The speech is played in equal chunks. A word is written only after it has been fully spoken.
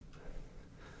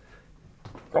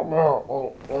come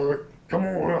on, come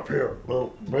on up here,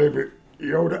 little baby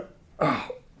Yoda.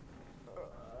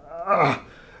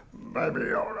 Baby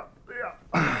Yoda.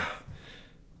 Yeah.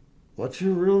 What's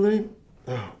your real name?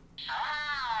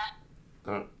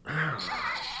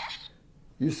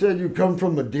 You said you come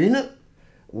from Medina?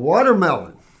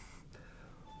 Watermelon.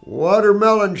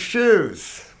 Watermelon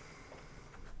shoes.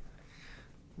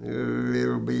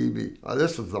 Little baby. Oh,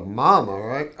 this is the mama,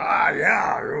 right?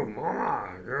 Yeah, you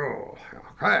mama. You.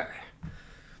 Okay.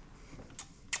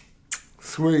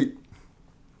 Sweet.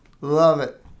 Love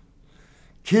it.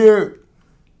 Cute.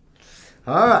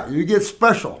 All right, you get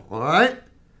special, all right?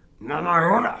 Mama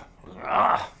Yoda.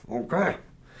 Okay.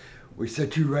 We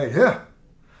set you right here,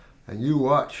 and you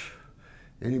watch.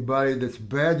 Anybody that's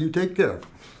bad, you take care of.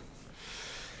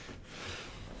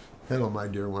 Hello, my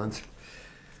dear ones.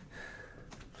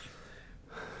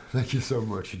 Thank you so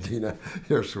much, Dina.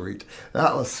 You're sweet.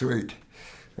 That was sweet.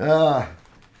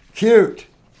 Cute.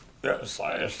 Yes,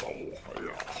 I saw.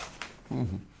 Yeah.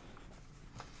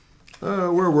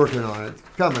 We're working on it. It's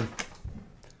coming.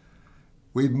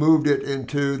 We've moved it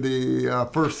into the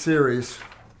first series.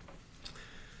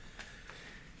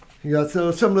 You got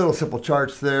some little simple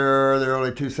charts there. There are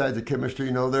only two sides of chemistry.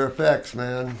 You know their effects,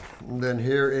 man. And then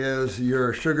here is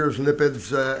your sugars,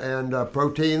 lipids, and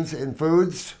proteins in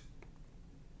foods.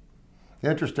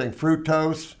 Interesting.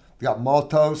 Fructose. You got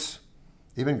maltose.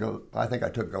 I think I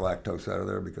took galactose out of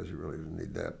there because you really didn't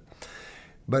need that.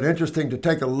 But interesting to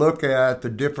take a look at the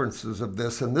differences of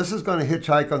this. And this is going to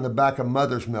hitchhike on the back of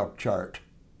mother's milk chart.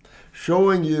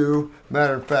 Showing you,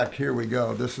 matter of fact, here we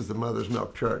go. This is the mother's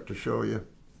milk chart to show you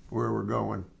where we're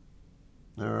going.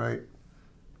 All right.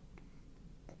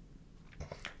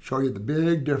 Show you the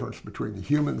big difference between the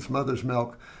human's mother's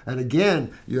milk. And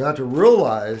again, you have to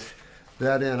realize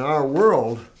that in our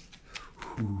world,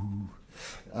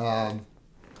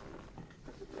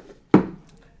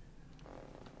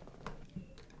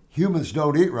 humans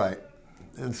don't eat right.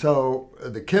 And so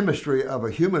the chemistry of a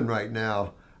human right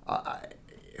now,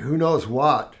 who knows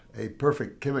what a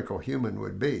perfect chemical human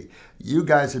would be. You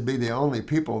guys would be the only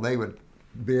people they would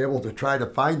be able to try to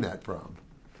find that from.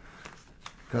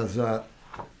 Because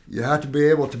you have to be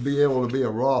able to be a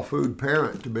raw food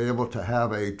parent to be able to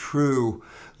have a true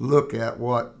look at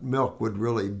what milk would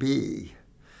really be.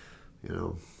 You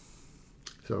know.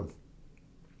 So,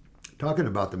 talking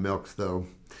about the milks though,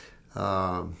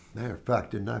 matter of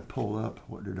fact, didn't I pull up?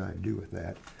 What did I do with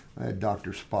that? I had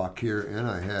Dr. Spock here, and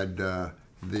I had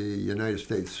the United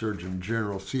States Surgeon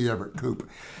General, C. Everett Koop,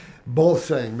 both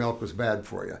saying milk was bad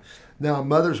for you. Now,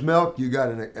 mother's milk, you got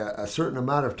a certain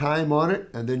amount of time on it,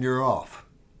 and then you're off.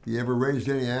 You ever raised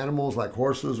any animals like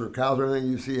horses or cows or anything?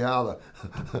 You see how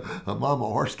a mama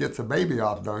horse gets a baby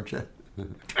off, don't you?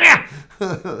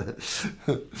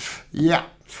 Yeah.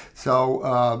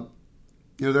 So,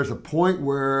 there's a point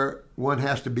where one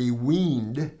has to be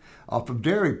weaned off of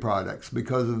dairy products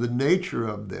because of the nature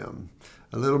of them.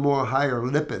 A little more higher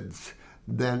lipids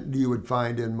than you would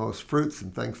find in most fruits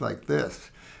and things like this.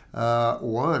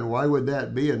 Why would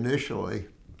that be initially?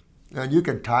 And you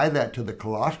could tie that to the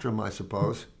colostrum, I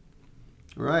suppose.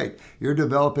 Right. You're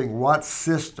developing what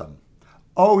system?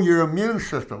 Oh, your immune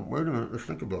system. Wait a minute, let's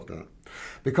think about that.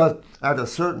 Because at a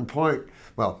certain point,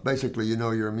 well, basically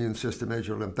your immune system is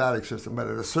your lymphatic system, but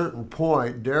at a certain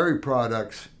point, dairy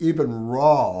products, even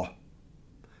raw,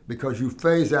 because you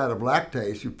phase out of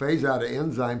lactase, you phase out of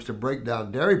enzymes to break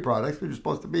down dairy products, which are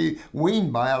supposed to be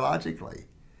weaned biologically.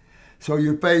 So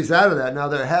you phase out of that. Now,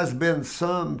 there has been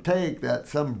some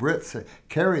Brits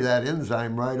carry that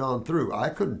enzyme right on through. I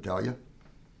couldn't tell you.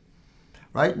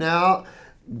 Right now,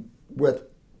 with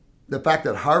the fact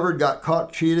that Harvard got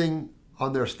caught cheating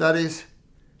on their studies,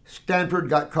 Stanford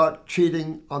got caught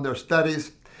cheating on their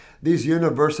studies, these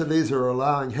universities are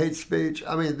allowing hate speech.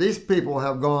 I mean, these people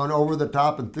have gone over the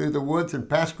top and through the woods and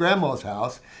past grandma's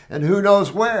house and who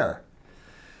knows where.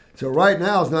 So right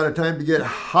now is not a time to get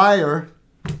higher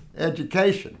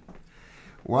education.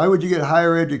 Why would you get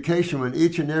higher education when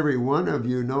each and every one of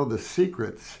you know the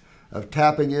secrets of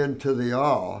tapping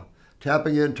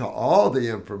into all the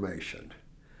information?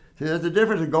 See, there's a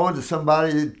difference in going to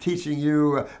somebody teaching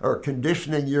you or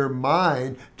conditioning your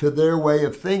mind to their way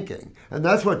of thinking. And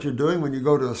that's what you're doing when you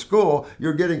go to a school.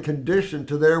 You're getting conditioned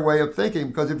to their way of thinking,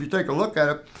 because if you take a look at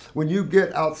it, when you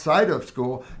get outside of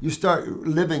school, you start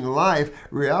living life,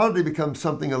 reality becomes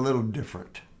something a little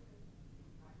different.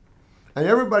 And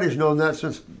everybody's known that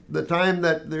since the time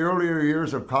that the earlier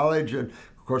years of college, and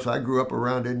of course I grew up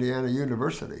around Indiana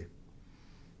University.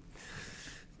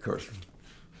 Of course,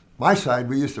 my side,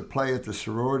 we used to play at the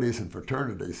sororities and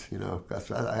fraternities,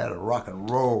 because I had a rock and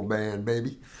roll band,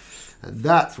 baby. And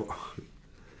that's what,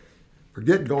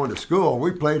 forget going to school.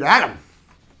 We played Atom.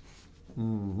 I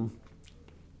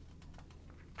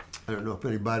don't know if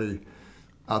anybody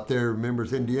out there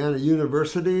remembers Indiana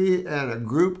University and a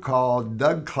group called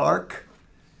Doug Clark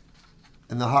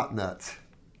and the Hot Nuts.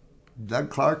 Doug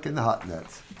Clark and the Hot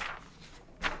Nuts.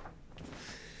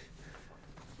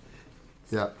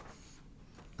 Yeah.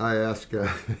 I asked, you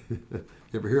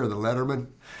ever hear of the Letterman?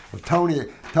 Well,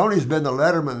 Tony's been the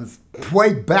Letterman's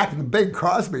way back in the Bing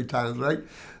Crosby times, right?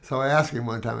 So I asked him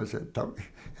one time, I said, Tony,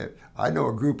 I know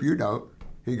a group you don't.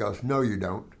 He goes, no, you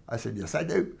don't. I said, yes, I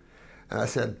do. And I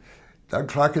said, Doug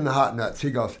Clark and the Hot Nuts.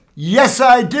 He goes, yes,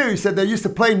 I do. He said, they used to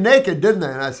play naked, didn't they?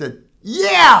 And I said,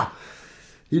 yeah.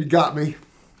 He got me.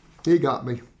 He got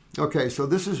me. Okay, so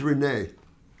this is Renee.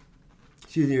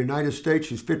 She's in the United States.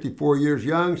 She's 54 years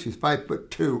young. She's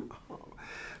 5'2".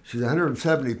 She's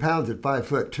 170 pounds at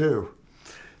 5'2".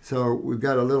 So we've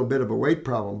got a little bit of a weight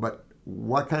problem. But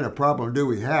what kind of problem do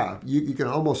we have? You can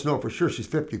almost know for sure she's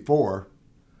 54.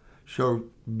 So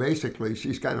basically,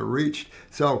 she's kind of reached.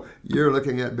 So you're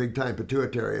looking at big-time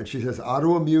pituitary. And she says,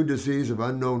 autoimmune disease of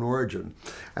unknown origin.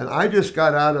 And I just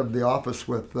got out of the office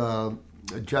with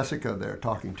Jessica there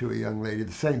talking to a young lady.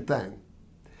 The same thing.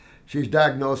 She's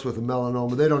diagnosed with a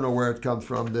melanoma. They don't know where it comes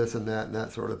from, this and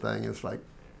that sort of thing. It's like,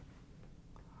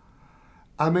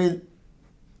 I mean,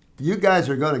 you guys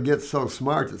are going to get so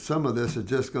smart that some of this is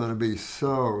just going to be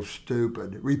so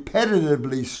stupid,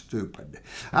 repetitively stupid.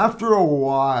 After a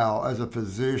while, as a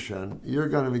physician, you're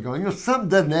going to be going, something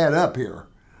doesn't add up here.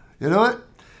 You know what?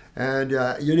 And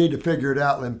you need to figure it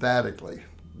out lymphatically,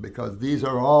 because these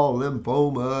are all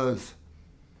lymphomas.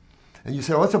 And you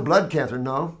say, what's a blood cancer?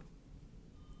 No.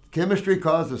 Chemistry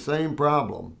caused the same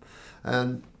problem.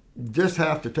 And just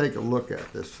have to take a look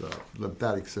at this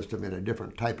lymphatic system in a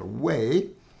different type of way.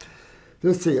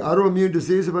 Let's see, autoimmune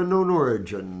disease of unknown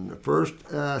origin. First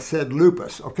said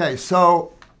lupus. Okay,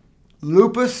 so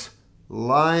lupus,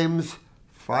 Lyme's,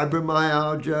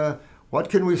 fibromyalgia. What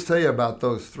can we say about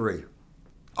those three?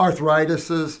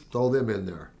 Arthritises, throw them in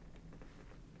there.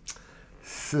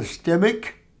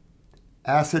 Systemic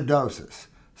acidosis.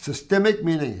 Systemic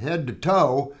meaning head to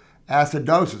toe,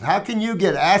 acidosis. How can you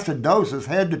get acidosis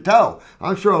head to toe?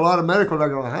 I'm sure a lot of medical are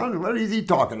going, what is he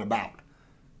talking about?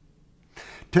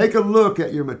 Take a look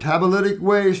at your metabolitic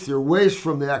waste, your waste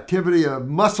from the activity of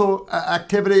muscle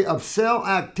activity, of cell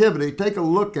activity. Take a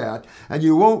look at, and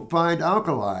you won't find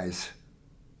alkalis.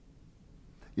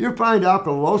 You'll find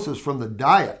alkalosis from the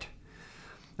diet.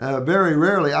 Very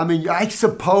rarely. I mean, I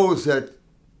suppose that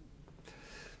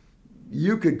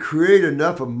you could create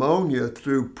enough ammonia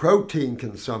through protein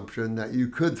consumption that you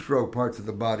could throw parts of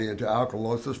the body into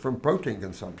alkalosis from protein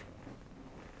consumption.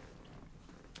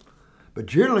 But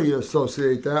generally you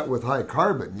associate that with high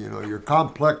carbon, your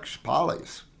complex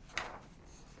polys,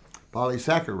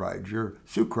 polysaccharides, your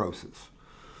sucroses.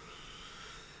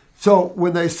 So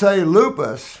when they say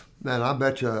lupus, man, I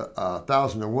bet you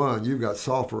 1,000-to-1 you've got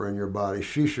sulfur in your body.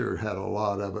 She sure had a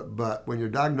lot of it. But when you're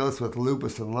diagnosed with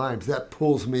lupus and Lyme's, that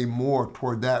pulls me more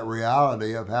toward that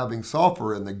reality of having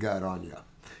sulfur in the gut on you.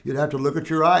 You'd have to look at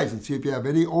your eyes and see if you have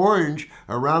any orange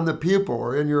around the pupil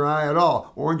or in your eye at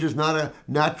all. Orange is not a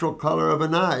natural color of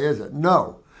an eye, is it?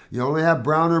 No. You only have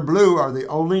brown or blue are the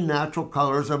only natural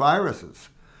colors of irises.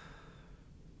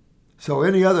 So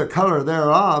any other color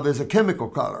thereof is a chemical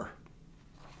color.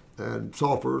 And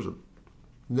sulfur is a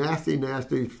nasty,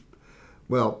 converted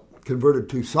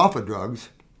to sulfa drugs.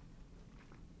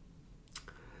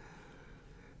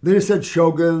 Then he said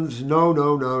Sjogren's, no.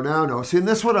 See, and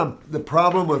this is what the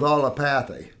problem with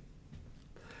allopathy.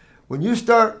 When you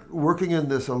start working in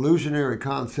this illusionary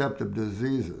concept of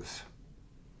diseases,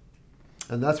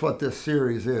 and that's what this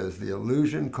series is, the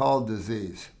illusion called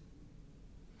disease.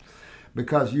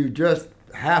 Because you just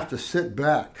have to sit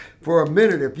back for a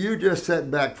minute. If you just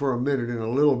sat back for a minute in a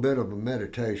little bit of a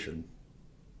meditation,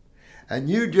 and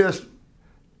you just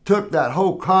took that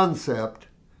whole concept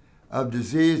of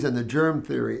disease and the germ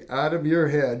theory out of your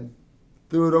head,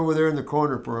 threw it over there in the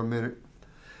corner for a minute,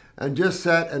 and just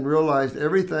sat and realized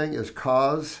everything is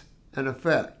cause and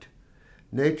effect.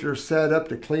 Nature's set up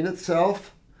to clean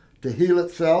itself, to heal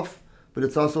itself, but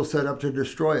it's also set up to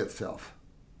destroy itself.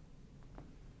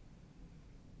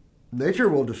 Nature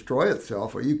will destroy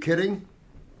itself. Are you kidding?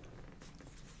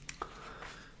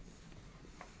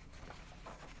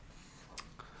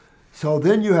 So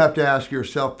then you have to ask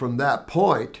yourself from that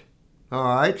point,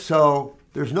 all right, so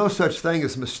there's no such thing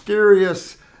as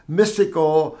mysterious,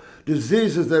 mystical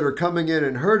diseases that are coming in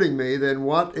and hurting me. Then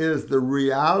what is the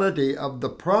reality of the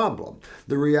problem?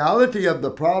 The reality of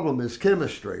the problem is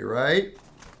chemistry, right?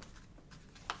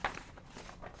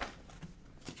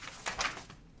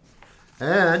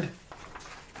 And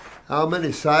How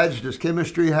many sides does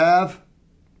chemistry have?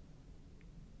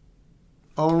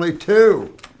 Only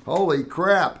 2. Holy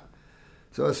crap.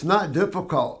 So it's not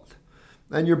difficult.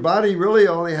 And your body really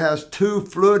only has 2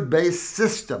 fluid-based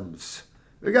systems.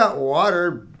 You got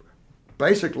water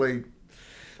basically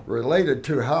related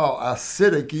to how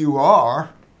acidic you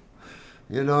are.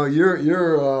 You know,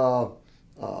 your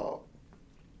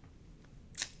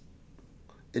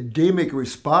edemic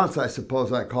response, I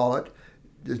suppose I call it.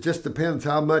 It just depends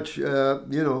how much,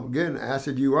 again,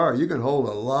 acid you are. You can hold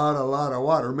a lot of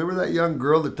water. Remember that young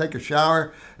girl that take a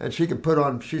shower and she could put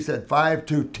on, she said, 5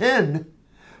 to 10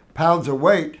 pounds of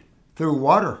weight through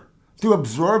water, through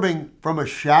absorbing from a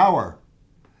shower.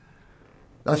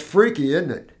 That's freaky, isn't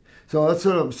it? So that's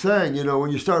what I'm saying. You know, when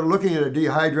you start looking at a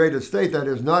dehydrated state, that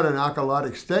is not an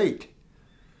alkalotic state.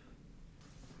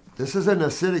 This is an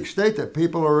acidic state that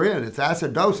people are in. It's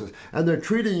acidosis. And they're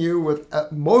treating you with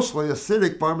mostly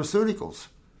acidic pharmaceuticals.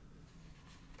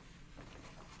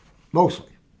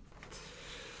 Mostly.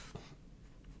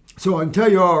 So I can tell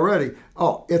you already,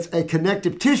 it's a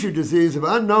connective tissue disease of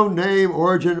unknown name,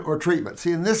 origin, or treatment.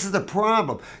 See, and this is the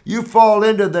problem. You fall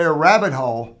into their rabbit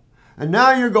hole, and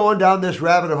now you're going down this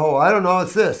rabbit hole. I don't know,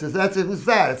 it's this, it's that, it's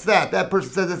that. That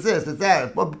person says it's this, it's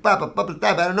that.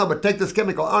 I don't know, but take this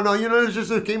chemical. Oh, no, it's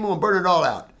just a chemo and burn it all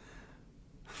out.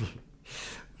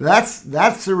 That's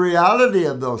the reality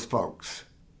of those folks.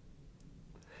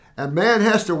 And man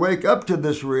has to wake up to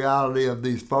this reality of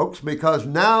these folks, because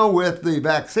now with the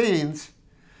vaccines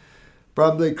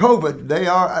from the COVID, they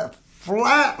are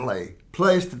flatly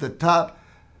placed at the top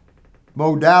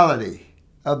modality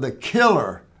of the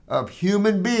killer of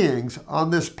human beings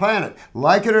on this planet.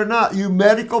 Like it or not, you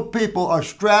medical people are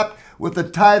strapped with the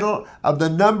title of the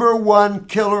 #1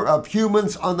 killer of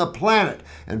humans on the planet.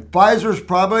 And Pfizer's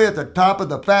probably at the top of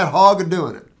the fat hog of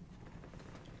doing it.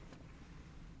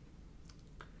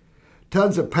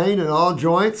 Tons of pain in all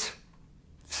joints.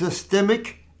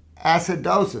 Systemic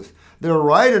acidosis. They're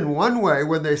right in one way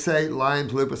when they say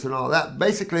Lyme's, lupus, and all that.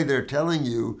 Basically, they're telling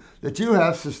you that you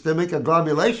have systemic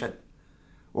agglomeration.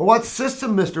 Well, what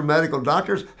system, Mr. Medical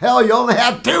Doctors? Hell, you only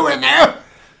have 2 in there.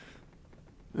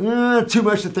 Too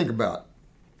much to think about.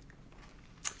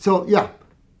 So, yeah,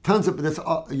 tons of this.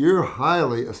 You're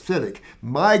highly acidic.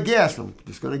 My guess, I'm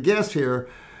just going to guess here,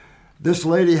 this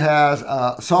lady has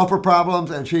sulfur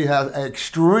problems, and she has an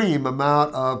extreme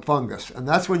amount of fungus. And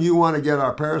that's when you want to get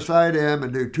our Parasite M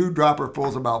and do 2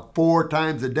 dropperfuls about 4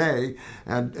 times a day,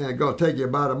 and it'll take you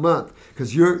about a month,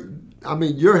 because you're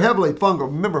heavily fungal.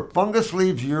 Remember, fungus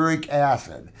leaves uric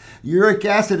acid. Uric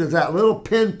acid is that little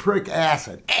pinprick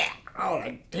acid. Oh,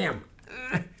 damn.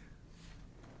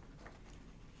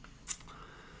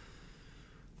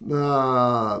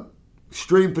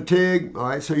 Extreme fatigue. All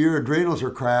right, so your adrenals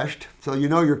are crashed. So you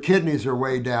know your kidneys are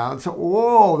way down.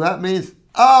 So, that means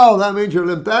your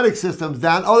lymphatic system's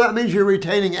down. Oh, that means you're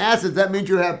retaining acids. That means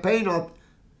you have pain.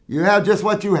 You have just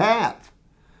what you have.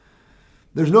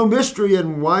 There's no mystery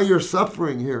in why you're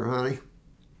suffering here, honey.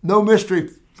 No mystery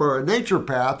for a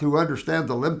naturopath who understands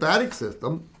the lymphatic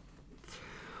system.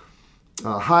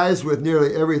 Highs with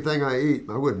nearly everything I eat.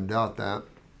 I wouldn't doubt that.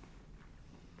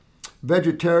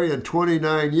 Vegetarian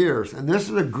 29 years. And this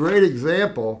is a great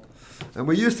example. And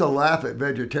we used to laugh at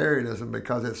vegetarianism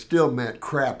because it still meant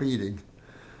crap eating.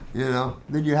 You know,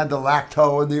 then you had the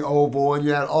lacto and the ovo, and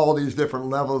you had all these different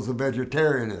levels of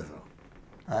vegetarianism.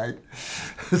 Right?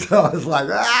 So it's like,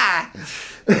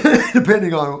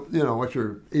 depending on, what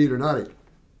you eat or not eat.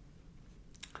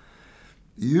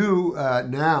 You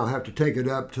now have to take it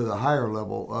up to the higher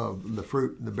level of the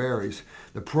fruit and the berries.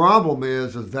 The problem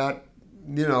is that,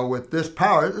 with this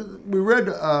power, we read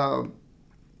a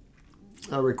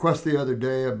request the other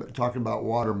day talking about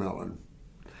watermelon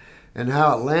and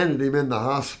how it landed him in the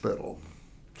hospital.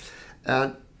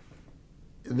 And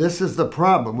this is the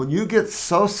problem. When you get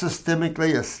so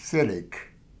systemically acidic,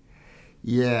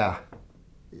 you're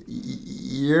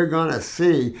going to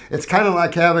see, it's kind of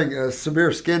like having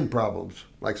severe skin problems,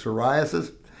 like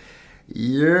psoriasis.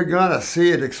 You're going to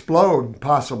see it explode,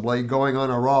 possibly, going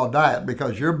on a raw diet,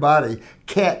 because your body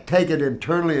can't take it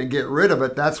internally and get rid of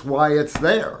it. That's why it's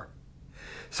there.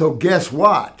 So guess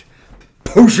what?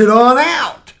 Push it on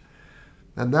out.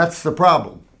 And that's the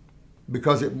problem,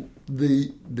 because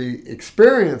the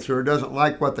experiencer doesn't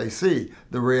like what they see.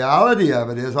 The reality of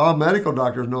it is all medical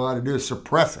doctors know how to do is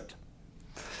suppress it.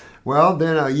 Well,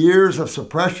 then years of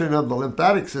suppression of the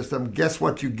lymphatic system, guess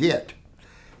what you get?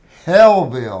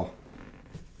 Hellville.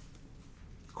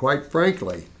 Quite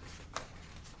frankly.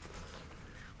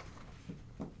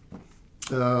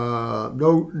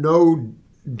 No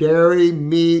dairy,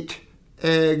 meat,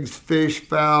 eggs, fish,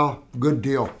 fowl. Good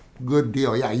deal. good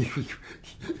deal. Yeah,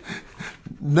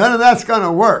 none of that's going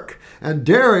to work. And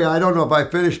dairy, I don't know if I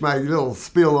finished my little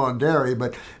spiel on dairy,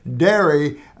 but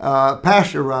dairy,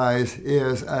 pasteurized,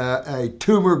 is a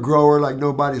tumor grower like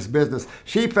nobody's business.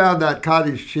 She found that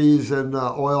cottage cheese and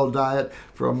oil diet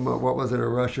from, what was it, a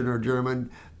Russian or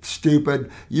German?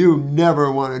 Stupid. You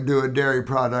never want to do a dairy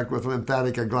product with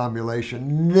lymphatic agglomulation.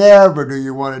 Never do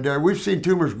you want a dairy. We've seen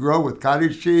tumors grow with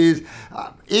cottage cheese,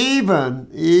 even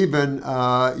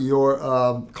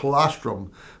your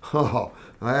colostrum. Oh,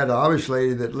 I had an Amish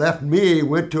lady that left me,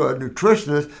 went to a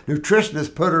nutritionist.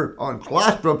 Nutritionist put her on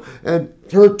colostrum, and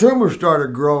her tumor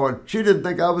started growing. She didn't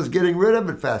think I was getting rid of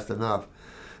it fast enough.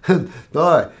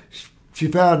 Boy, she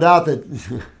found out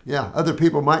that, yeah, other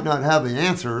people might not have the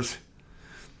answers.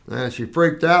 And she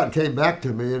freaked out and came back to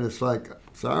me, and it's like,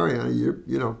 sorry, honey, you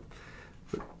know.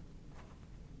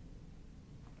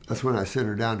 That's when I sent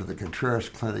her down to the Contreras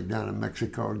Clinic down in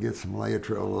Mexico and get some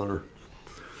Laetrile on her.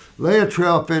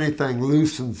 Laetrile, if anything,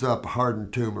 loosens up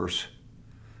hardened tumors.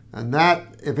 And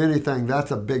that, if anything,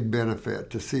 that's a big benefit,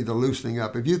 to see the loosening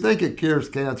up. If you think it cures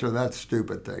cancer, that's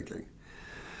stupid thinking.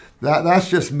 That's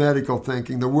just medical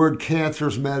thinking. The word cancer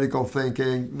is medical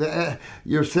thinking.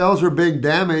 Your cells are being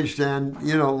damaged, and,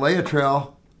 you know,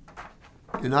 Laetrile,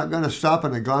 you're not going to stop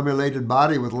an agglomerated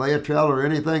body with Laetrile or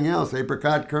anything else.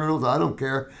 Apricot kernels, I don't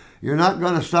care. You're not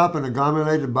going to stop an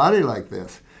agglomerated body like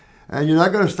this. And you're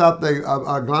not going to stop the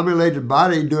agglomerated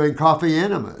body doing coffee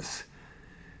enemas.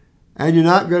 And you're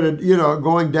not going to,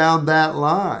 going down that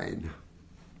line.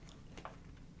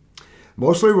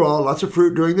 Mostly raw, lots of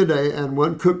fruit during the day, and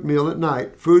one cooked meal at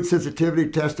night. Food sensitivity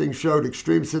testing showed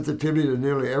extreme sensitivity to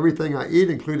nearly everything I eat,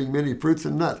 including many fruits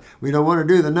and nuts. We don't want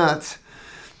to do the nuts.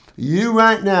 You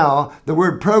right now, the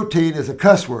word protein is a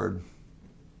cuss word.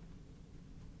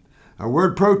 A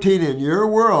word protein in your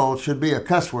world should be a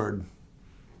cuss word.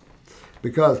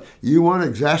 Because you want to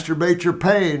exacerbate your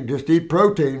pain, just eat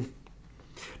protein.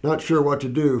 Not sure what to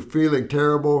do. Feeling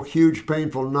terrible. Huge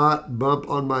painful knot, bump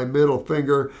on my middle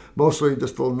finger. Mostly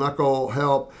just a knuckle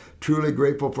help. Truly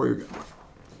grateful for your...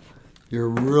 You're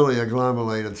really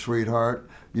agglomerated, sweetheart.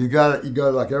 You got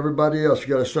like everybody else, you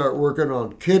got to start working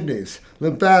on kidneys,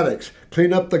 lymphatics,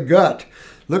 clean up the gut.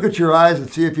 Look at your eyes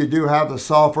and see if you do have the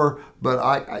sulfur,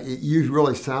 but you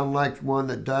really sound like one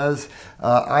that does.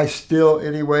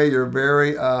 You're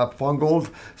very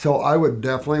fungal, so I would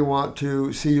definitely want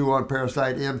to see you on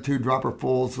Parasite M2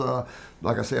 dropperfuls,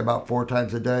 like I say, about 4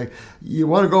 times a day. You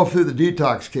want to go through the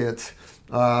detox kits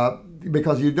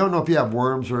because you don't know if you have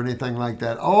worms or anything like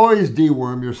that. Always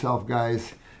deworm yourself,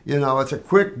 guys. It's a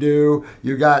quick do.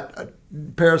 You got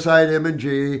Parasite M and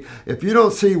G. If you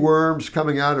don't see worms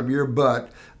coming out of your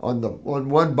butt on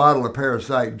one bottle of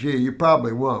Parasite G, you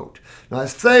probably won't. Now, I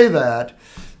say that,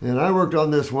 and I worked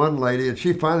on this one lady, and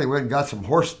she finally went and got some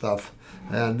horse stuff,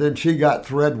 and then she got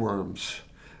threadworms.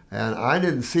 And I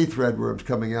didn't see threadworms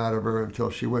coming out of her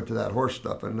until she went to that horse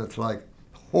stuff, and it's like,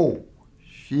 oh,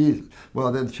 Jesus.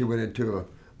 Well, then she went into a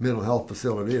mental health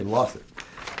facility and lost it.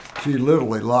 She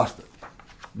literally lost it.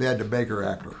 They had to Baker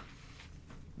Act her.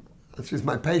 She's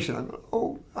my patient. I'm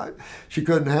going, she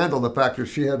couldn't handle the fact that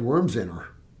she had worms in her.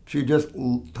 She just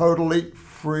totally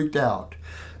freaked out.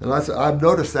 And I've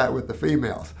noticed that with the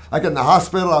females. Like in the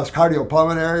hospital, I was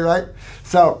cardiopulmonary, right?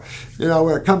 So,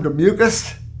 when it comes to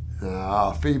mucus,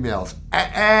 females,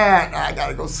 I got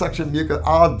to go suction mucus.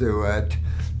 I'll do it.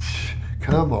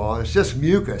 Come on, it's just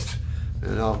mucus.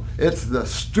 It's the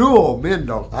stool men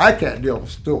don't. I can't deal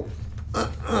with stool.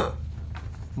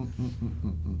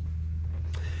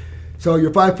 So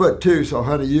you're 5'2", so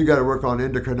honey, you got to work on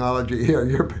endocrinology here.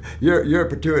 Your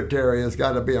pituitary has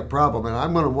got to be a problem, and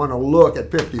I'm going to want to look at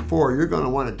 54. You're going to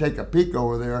want to take a peek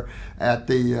over there at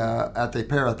the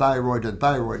parathyroid and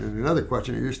thyroid. And another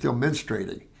question: are you still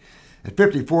menstruating? At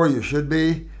 54, you should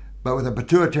be, but with a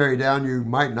pituitary down, you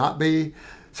might not be.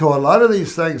 So a lot of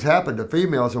these things happen to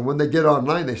females, and when they get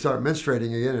online, they start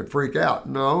menstruating again and freak out.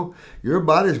 No, your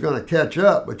body's going to catch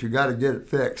up, but you got to get it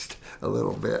fixed a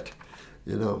little bit,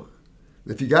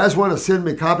 If you guys want to send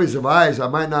me copies of eyes, I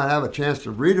might not have a chance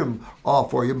to read them all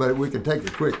for you, but we can take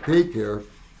a quick peek here.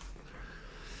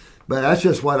 But that's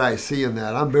just what I see in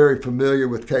that. I'm very familiar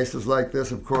with cases like this,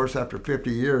 of course, after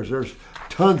 50 years. There's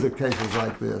tons of cases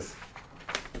like this.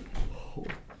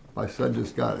 My son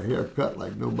just got a haircut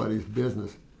like nobody's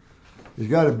business. He's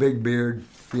got a big beard.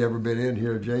 If you ever been in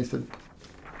here, Jason?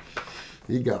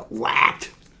 He got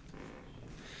whacked.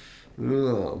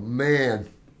 Oh, man.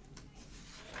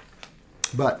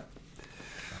 But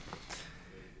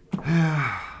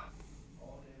I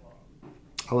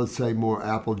would say more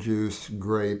apple juice,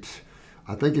 grapes.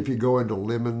 I think if you go into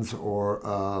lemons or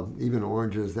even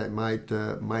oranges, that might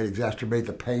exacerbate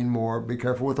the pain more. Be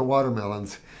careful with the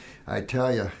watermelons. I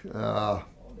tell you,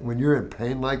 when you're in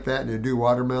pain like that and you do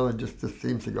watermelon, it just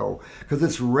seems to go, because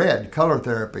it's red, color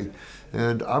therapy.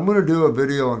 And I'm going to do a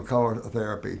video on color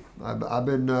therapy. I've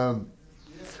been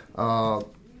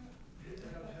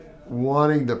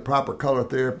wanting the proper color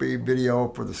therapy video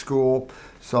for the school.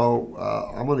 So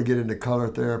I'm going to get into color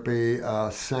therapy,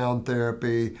 sound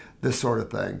therapy, this sort of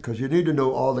thing, because you need to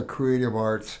know all the creative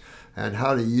arts and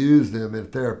how to use them in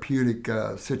therapeutic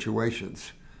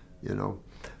situations, you know,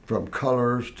 from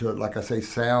colors to, like I say,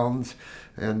 sounds.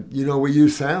 And, you know, we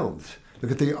use sounds.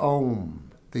 Look at the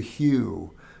ohm, the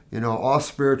hue. You know, all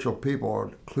spiritual people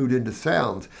are clued into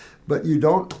sounds. But you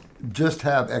don't just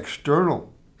have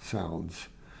external sounds.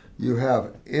 You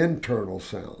have internal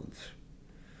sounds.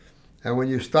 And when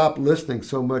you stop listening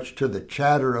so much to the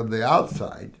chatter of the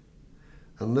outside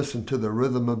and listen to the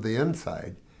rhythm of the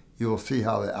inside, you will see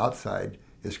how the outside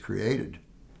is created.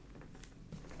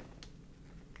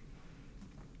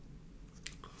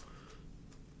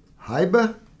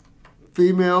 Haiba,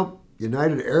 female,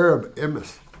 United Arab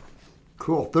Emirates.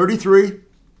 Cool. 33,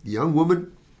 young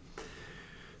woman,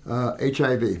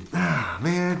 HIV. Ah,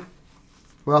 man.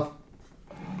 Well,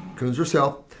 concern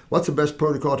yourself. What's the best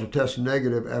protocol to test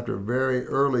negative after very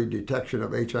early detection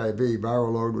of HIV?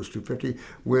 Viral load was 250,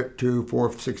 went to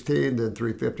 416, then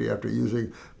 350 after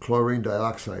using chlorine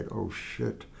dioxide. Oh,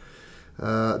 shit.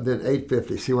 Then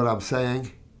 850. See what I'm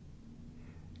saying?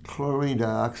 Chlorine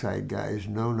dioxide, guys.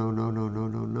 No, no, no, no, no,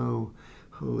 no, no.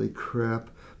 Holy crap.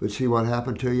 But see what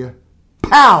happened to you?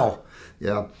 Pow!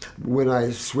 Yeah. When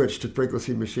I switched to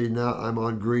frequency machine now, I'm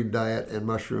on green diet and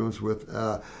mushrooms with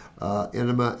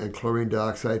enema and chlorine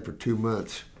dioxide for 2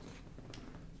 months.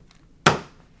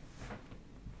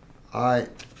 I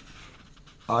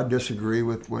disagree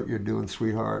with what you're doing,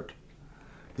 sweetheart.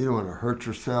 You don't want to hurt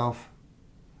yourself.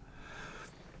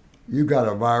 You've got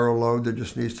a viral load that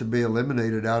just needs to be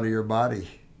eliminated out of your body.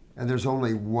 And there's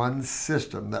only one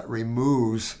system that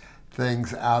removes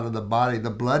things out of the body. The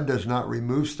blood does not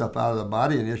remove stuff out of the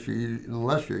body unless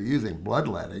you're using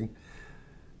bloodletting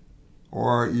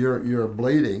or you're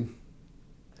bleeding.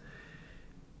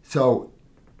 So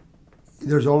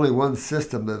there's only one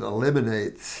system that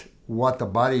eliminates what the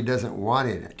body doesn't want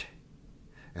in it.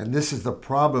 And this is the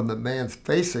problem that man's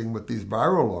facing with these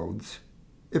viral loads,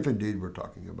 if indeed we're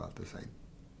talking about the same.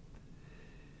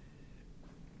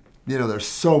 You know, there's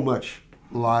so much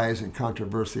lies and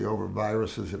controversy over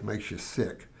viruses, it makes you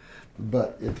sick.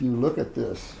 But if you look at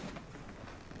this,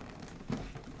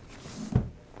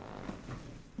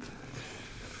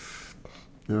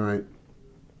 all right,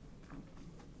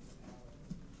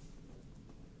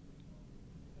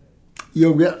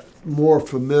 you'll get more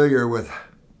familiar with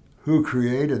who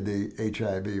created the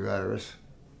HIV virus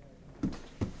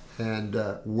and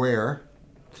where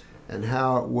and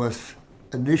how it was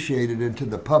initiated into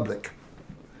the public.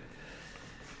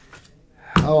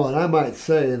 Oh, and I might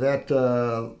say that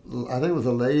I think it was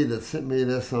a lady that sent me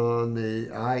this on the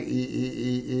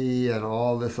IEEE and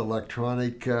all this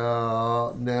electronic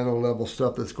nano level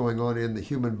stuff that's going on in the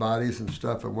human bodies and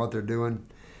stuff and what they're doing.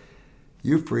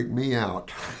 You freak me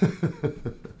out.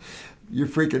 You're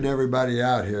freaking everybody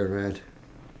out here, man.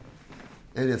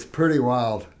 And it's pretty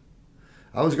wild.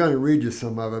 I was going to read you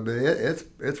some of it, but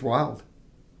it's wild.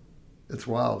 It's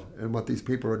wild. And what these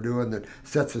people are doing that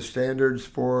sets the standards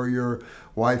for your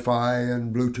Wi-Fi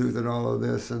and Bluetooth and all of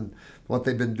this, and what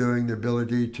they've been doing, the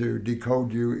ability to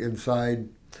decode you inside,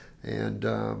 and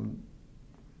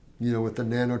you know, with the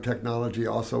nanotechnology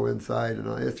also inside, and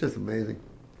all, it's just amazing.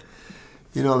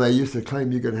 You know, they used to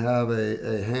claim you could have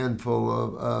a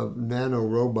handful of nano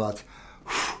robots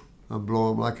and blow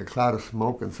them like a cloud of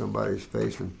smoke in somebody's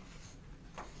face. And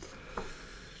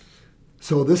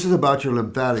so this is about your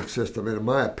lymphatic system, and in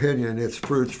my opinion, it's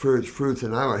fruits, fruits, fruits,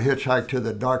 and I would hitchhike to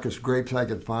the darkest grapes I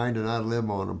could find, and I'd live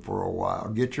on them for a while.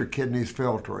 Get your kidneys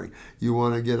filtering. You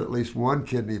want to get at least one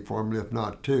kidney formula, if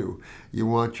not two. You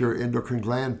want your endocrine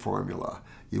gland formula.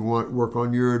 You want to work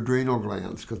on your adrenal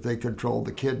glands because they control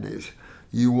the kidneys.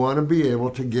 You want to be able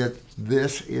to get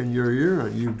this in your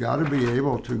urine. You've got to be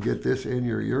able to get this in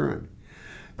your urine.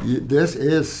 This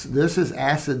is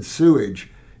acid sewage.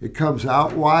 It comes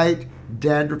out white,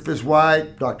 dandruff is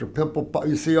white, Dr. Pimple,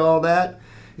 you see all that?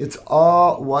 It's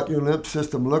all what your lymph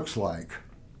system looks like.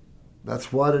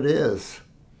 That's what it is.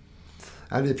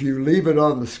 And if you leave it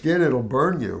on the skin, it'll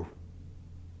burn you.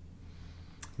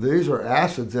 These are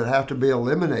acids that have to be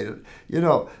eliminated. You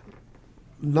know,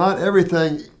 not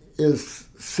everything is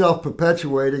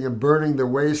self-perpetuating and burning the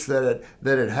waste that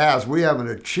it has. We haven't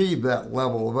achieved that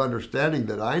level of understanding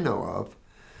that I know of,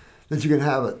 that you can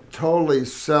have a totally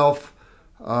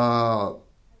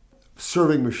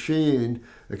self-serving machine,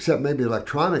 except maybe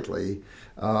electronically,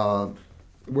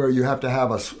 where you have to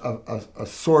have a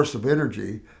source of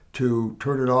energy to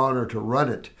turn it on or to run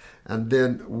it, and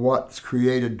then what's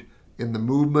created in the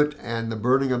movement and the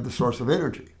burning of the source of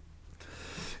energy.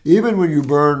 Even when you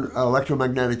burn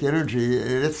electromagnetic energy,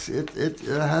 it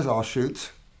has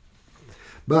offshoots.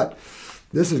 But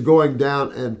this is going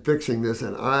down and fixing this,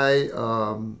 and I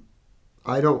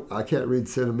can't read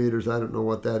centimeters. I don't know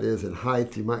what that is in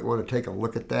height. You might want to take a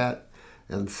look at that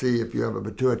and see if you have a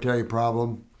pituitary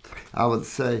problem. I would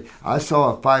say I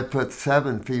saw a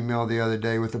 5'7" female the other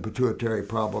day with a pituitary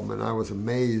problem, and I was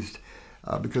amazed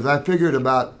because I figured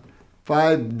about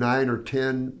 5'9" or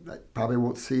 10. I probably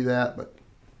won't see that, but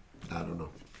I don't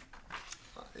know.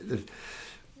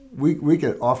 We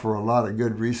could offer a lot of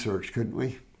good research, couldn't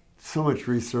we? So much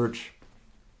research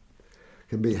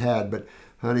can be had, but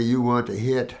honey, you want to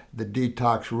hit the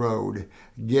detox road.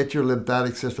 Get your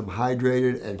lymphatic system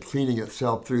hydrated and cleaning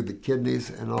itself through the kidneys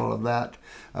and all of that.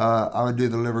 I would do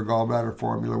the liver gallbladder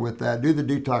formula with that. Do the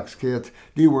detox kits.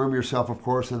 Deworm yourself, of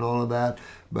course, and all of that.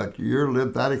 But your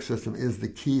lymphatic system is the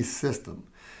key system.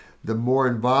 The more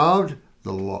involved,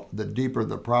 the deeper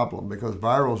the problem, because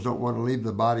virals don't want to leave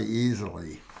the body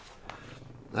easily.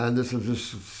 And this is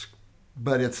just,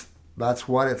 but that's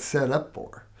what it's set up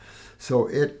for. So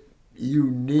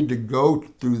you need to go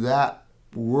through that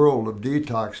world of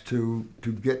detox to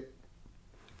get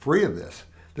free of this.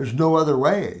 There's no other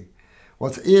way.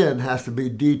 What's in has to be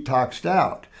detoxed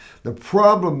out. The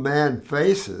problem man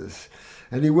faces,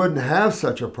 and he wouldn't have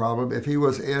such a problem if he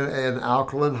was in an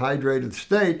alkaline, hydrated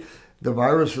state, the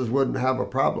viruses wouldn't have a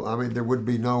problem. I mean, there would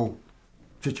be no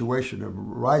situation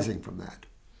arising from that.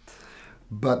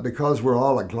 But because we're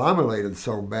all agglomerated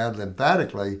so bad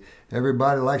lymphatically,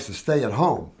 everybody likes to stay at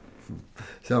home.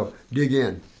 So dig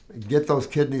in, get those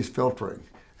kidneys filtering,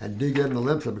 and dig in the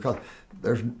lymph because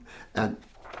and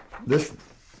this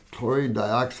chlorine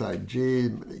dioxide, gee,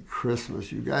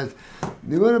 Christmas, you guys,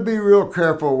 you want to be real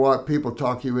careful what people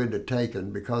talk you into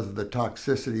taking because of the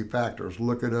toxicity factors.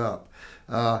 Look it up.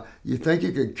 You think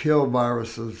you can kill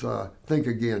viruses, think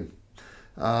again.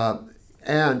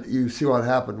 And you see what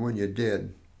happened when you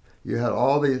did. You had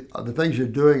all the things you're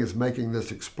doing is making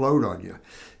this explode on you.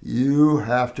 You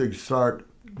have to start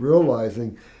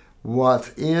realizing what's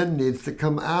in needs to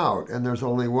come out, and there's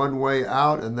only one way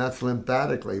out, and that's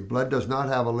lymphatically. Blood does not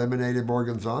have eliminative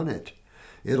organs on it.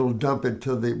 It'll dump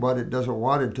into what it doesn't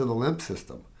want into the lymph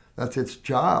system. That's its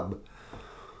job.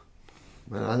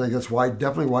 And I think that's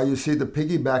definitely why you see the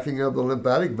piggybacking of the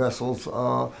lymphatic vessels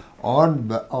on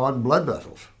blood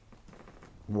vessels.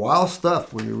 Wild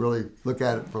stuff when you really look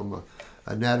at it from an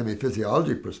anatomy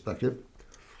physiology perspective.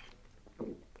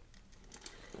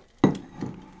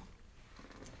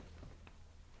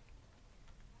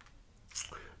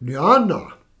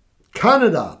 Niana,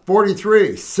 Canada,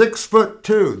 43,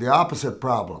 6'2", the opposite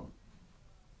problem.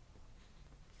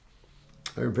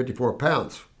 154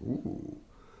 pounds. Ooh,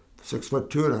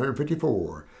 6'2" and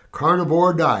 154.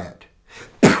 Carnivore diet.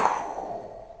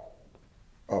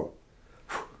 Oh.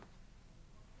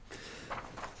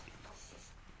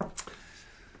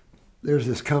 There's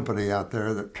this company out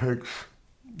there that takes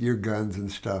your guns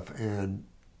and stuff and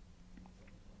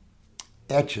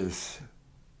etches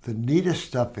the neatest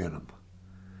stuff in them.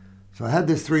 So I had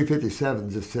this 357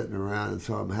 just sitting around, and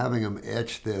so I'm having them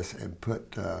etch this and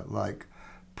put like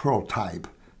pearl type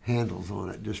handles on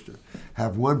it just to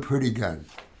have one pretty gun.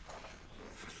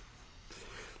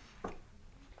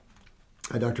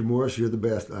 Hi, Dr. Morse, you're the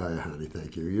best. Honey,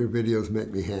 thank you. Your videos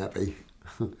make me happy.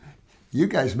 You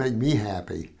guys make me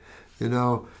happy. You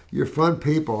know, you're fun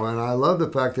people, and I love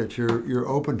the fact that you're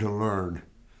open to learn.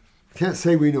 Can't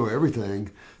say we know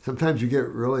everything. Sometimes you get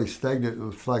really stagnant,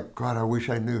 and it's like, God, I wish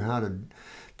I knew how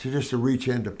to reach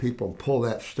into people and pull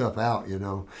that stuff out, you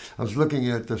know. I was looking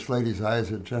at this lady's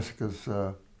eyes at Jessica's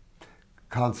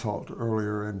consult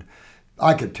earlier, and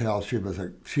I could tell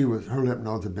her lymph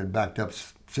nodes had been backed up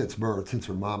since birth, since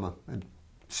her mama. And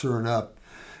sure enough,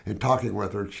 in talking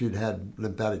with her, she'd had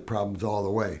lymphatic problems all the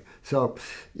way. So,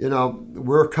 you know,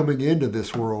 we're coming into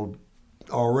this world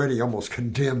already almost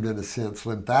condemned in a sense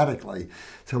lymphatically.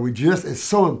 So it's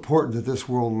so important that this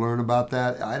world learn about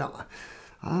that. I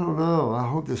don't know. I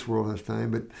hope this world has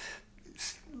time, but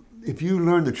if you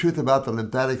learn the truth about the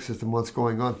lymphatic system, what's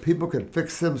going on, people could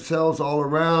fix themselves all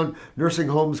around. Nursing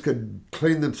homes could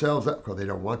clean themselves up. Well, they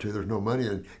don't want to. There's no money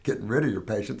in getting rid of your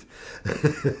patients.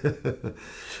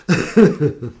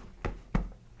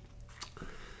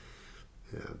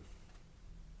 Yeah.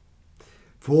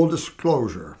 Full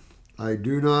disclosure, I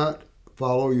do not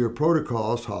follow your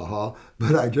protocols, haha,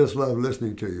 but I just love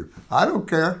listening to you. I don't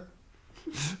care.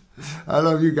 I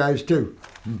love you guys too.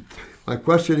 My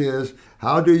question is,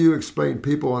 how do you explain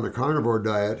people on a carnivore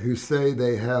diet who say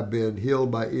they have been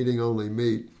healed by eating only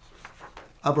meat?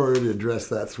 I've already addressed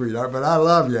that, sweetheart, but I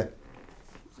love you.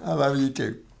 I love you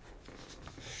too.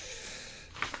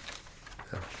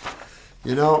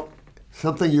 You know,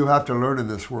 something you have to learn in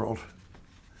this world.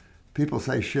 People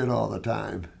say shit all the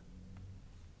time.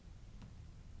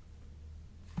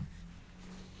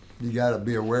 You got to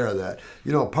be aware of that.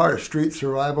 You know, part of street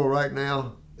survival right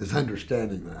now is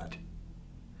understanding that.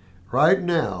 Right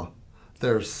now,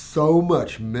 there's so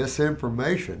much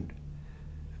misinformation.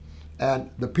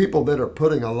 And the people that are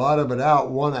putting a lot of it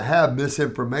out want to have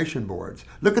misinformation boards.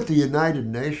 Look at the United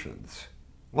Nations.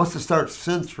 Wants to start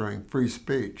censoring free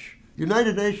speech.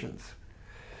 United Nations.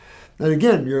 And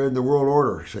again, you're in the world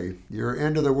order, see. You're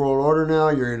into the world order now,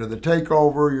 you're into the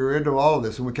takeover, you're into all of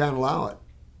this, and we can't allow it.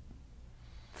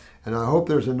 And I hope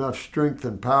there's enough strength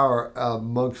and power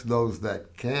amongst those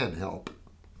that can help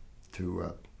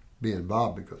to be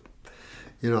involved, because,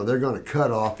 you know, they're going to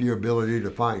cut off your ability to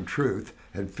find truth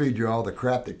and feed you all the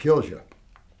crap that kills you.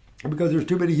 Because there's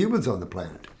too many humans on the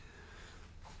planet.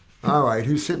 All right,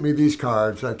 who sent me these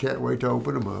cards? I can't wait to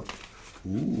open them up.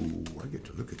 Ooh, I get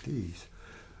to look at these.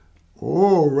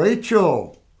 Oh,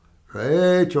 Rachel.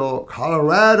 Rachel,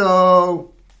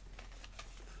 Colorado.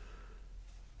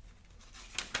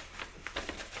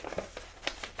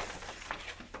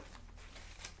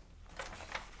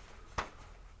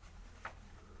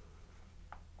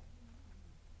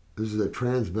 This is a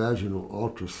transvaginal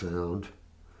ultrasound.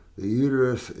 The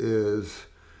uterus is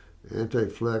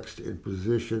anti-flexed in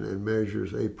position and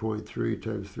measures 8.3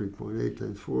 times 3.8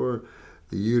 times 4.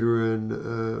 The uterine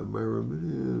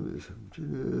myrominium is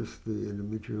homogeneous. The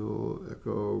endometrial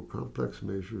echo complex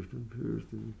measures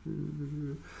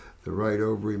the right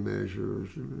ovary measures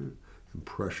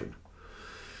impression.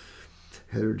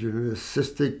 Heterogeneous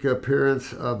cystic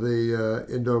appearance of the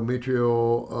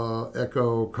endometrial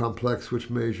echo complex, which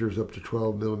measures up to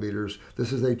 12 millimeters.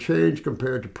 This is a change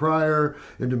compared to prior.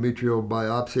 Endometrial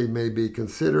biopsy may be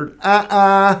considered.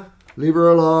 Leave her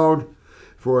alone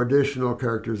for additional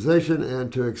characterization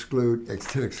and to exclude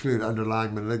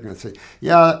underlying malignancy.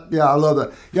 Yeah, I love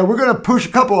that. Yeah, we're going to push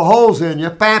a couple of holes in you,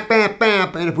 bam, bam,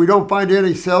 bam, and if we don't find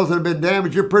any cells that have been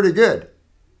damaged, you're pretty good.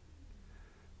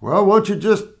 Well, won't you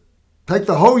just take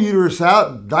the whole uterus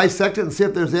out, dissect it, and see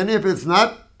if there's any. If it's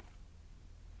not,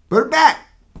 put it back.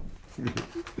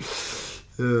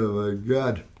 Oh, my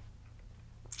God.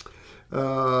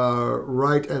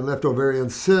 Right and left ovarian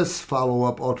cysts.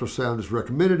 Follow-up ultrasound is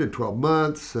recommended in 12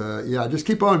 months. Yeah, just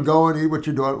keep on going. Eat what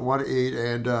you don't want to eat,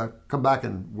 and come back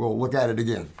and we'll look at it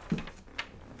again.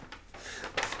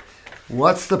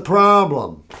 What's the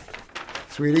problem,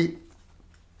 sweetie?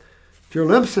 It's your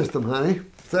lymph system, honey.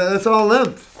 That's all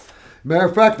lymph. Matter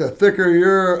of fact, the thicker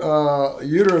your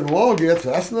uterine wall gets,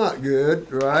 that's not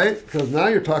good, right? Because now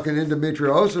you're talking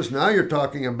endometriosis. Now you're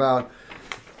talking about,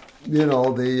 you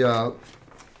know, the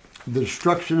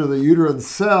destruction of the uterine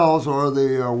cells or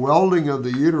the welding of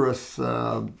the uterus.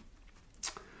 A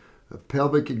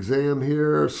pelvic exam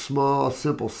here, small,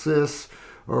 simple cysts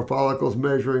or follicles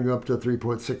measuring up to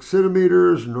 3.6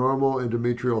 centimeters, normal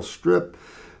endometrial strip.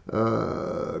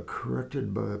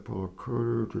 Corrected by Paul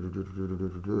Carter.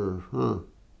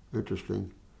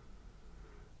 Interesting.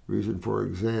 Reason for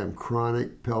exam: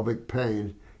 chronic pelvic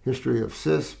pain. History of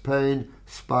cysts, pain,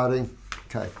 spotting.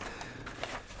 Okay.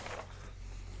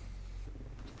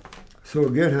 So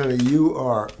again, honey, you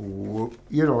are,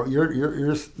 you know,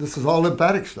 you're. This is all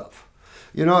lymphatic stuff.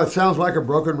 You know, it sounds like a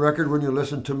broken record when you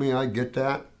listen to me. I get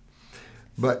that,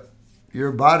 but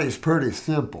your body's pretty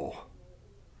simple.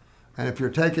 And if you're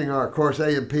taking our course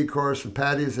A and P course and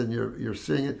Patty's and you're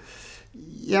seeing it,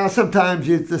 yeah, sometimes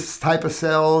this type of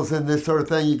cells and this sort of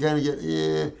thing, you're going to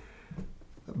get,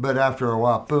 but after a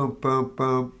while, boom, boom,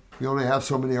 boom. You only have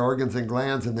so many organs and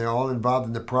glands, and they're all involved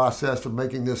in the process of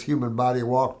making this human body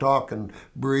walk, talk, and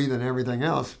breathe and everything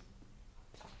else.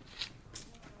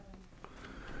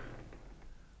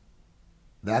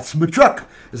 That's my truck.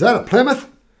 Is that a Plymouth?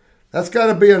 That's got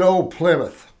to be an old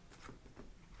Plymouth.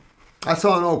 I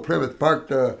saw an old Plymouth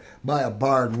parked by a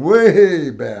barn way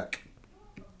back.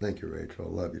 Thank you, Rachel. I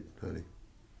love you, honey.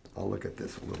 I'll look at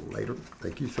this a little later.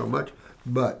 Thank you so much.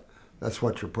 But that's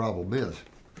what your problem is.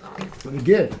 And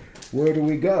again, where do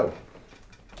we go?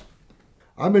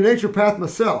 I'm a naturopath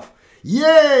myself.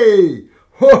 Yay!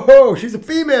 Ho ho! She's a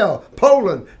female.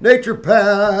 Poland.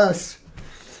 Naturopaths.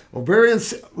 Ovarian,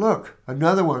 look,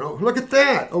 another one. Oh, look at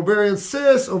that. Ovarian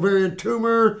cyst, ovarian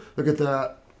tumor. Look at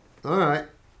that. All right.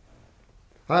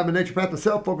 I'm a naturopath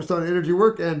myself, focused on energy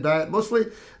work and diet mostly.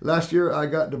 Last year I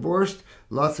got divorced.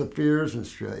 Lots of fears and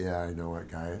stress. Yeah, I know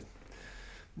it, guys.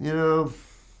 You know,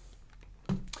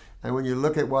 and when you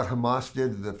look at what Hamas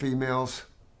did to the females,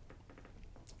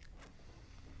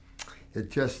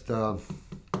 it just, it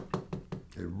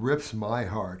rips my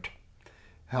heart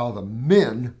how the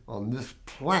men on this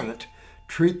planet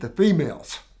treat the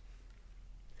females.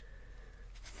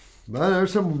 But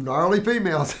there's some gnarly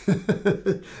females.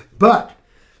 But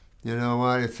you know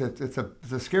what? It's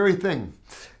a scary thing.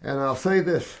 And I'll say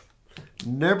this.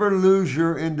 Never lose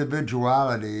your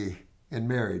individuality in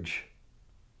marriage.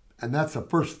 And that's the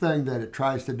first thing that it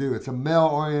tries to do. It's a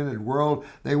male-oriented world.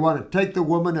 They want to take the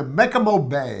woman and make them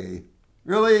obey.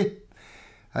 Really?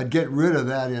 I'd get rid of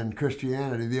that in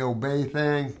Christianity. The obey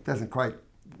thing doesn't quite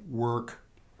work.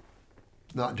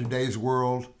 Not in today's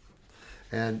world.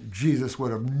 And Jesus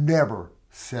would have never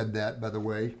said that, by the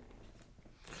way.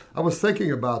 I was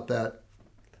thinking about that.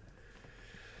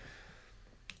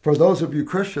 For those of you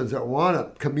Christians that want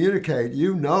to communicate,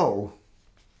 you know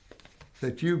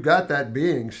that you've got that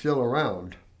being still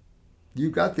around.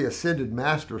 You've got the ascended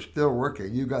master still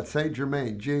working. You've got Saint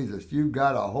Germain, Jesus. You've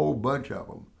got a whole bunch of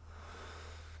them.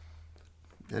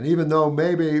 And even though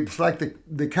maybe it's like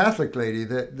the Catholic lady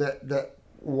that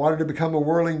wanted to become a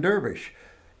whirling dervish,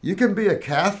 you can be a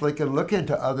Catholic and look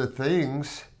into other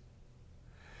things.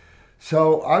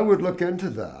 So I would look into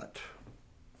that,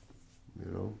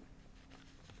 you know.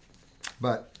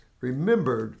 But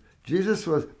remember, Jesus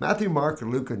was, Matthew, Mark,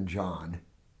 Luke, and John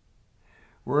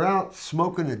were out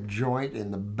smoking a joint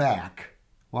in the back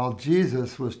while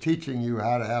Jesus was teaching you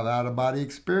how to have out-of-body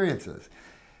experiences.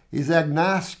 He's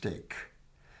agnostic.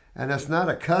 And that's not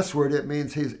a cuss word. It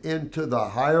means he's into the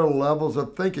higher levels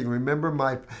of thinking. Remember,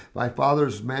 my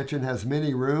Father's mansion has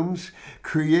many rooms.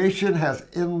 Creation has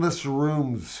endless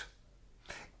rooms.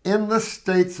 Endless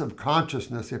states of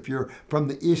consciousness if you're from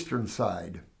the eastern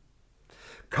side.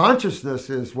 Consciousness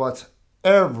is what's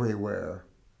everywhere.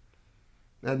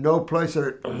 And no place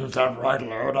that, is that right,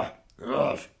 Lord?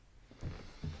 Yes.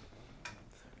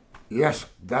 Yes,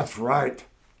 that's right.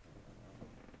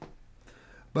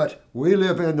 But we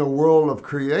live in the world of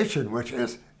creation, which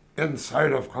is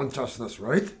inside of consciousness,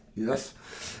 right? Yes.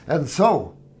 And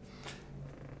so,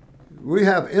 we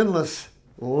have endless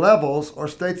levels or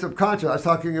states of consciousness. I was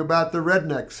talking about the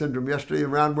redneck syndrome yesterday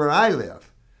around where I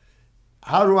live.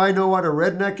 How do I know what a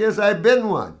redneck is? I've been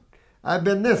one. I've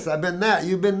been this, I've been that.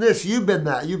 You've been this, you've been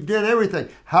that. You've done everything.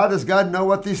 How does God know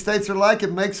what these states are like?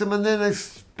 It makes them and then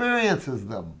experiences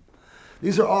them.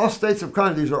 These are all states of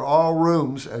consciousness. These are all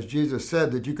rooms, as Jesus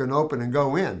said, that you can open and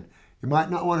go in. You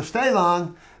might not want to stay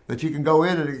long, but you can go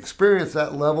in and experience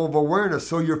that level of awareness.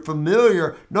 So you're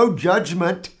familiar. No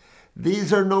judgment.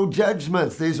 These are no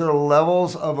judgments. These are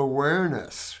levels of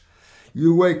awareness.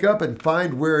 You wake up and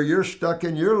find where you're stuck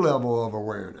in your level of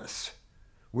awareness.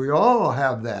 We all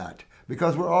have that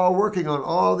because we're all working on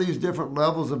all these different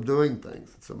levels of doing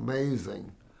things. It's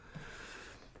amazing.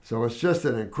 So it's just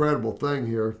an incredible thing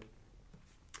here.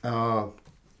 So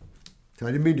I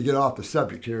didn't mean to get off the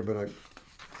subject here, but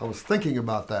I was thinking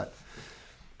about that.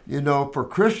 You know, for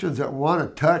Christians that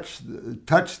want to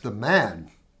touch the man,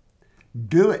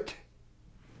 do it.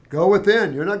 Go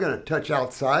within. You're not going to touch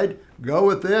outside. Go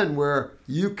within where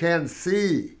you can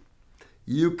see.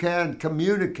 You can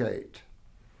communicate.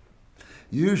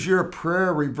 Use your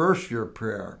prayer, reverse your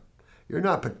prayer. You're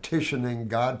not petitioning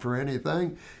God for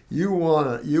anything. You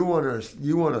want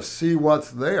to see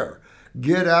what's there.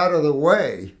 Get out of the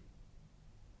way.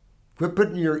 Quit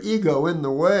putting your ego in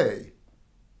the way.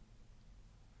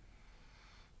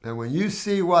 And when you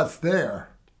see what's there,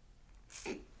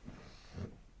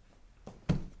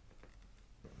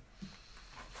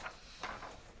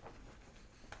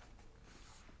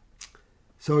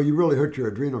 so you really hurt your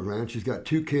adrenal gland. She's got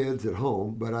 2 kids at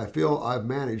home, but I feel I've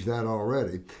managed that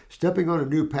already. Stepping on a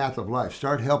new path of life.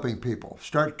 Start helping people.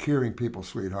 Start curing people,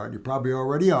 sweetheart. You probably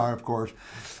already are, of course.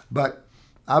 But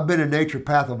I've been a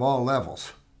naturopath of all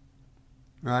levels,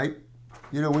 right?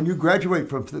 You know, when you graduate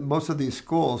from most of these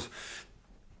schools,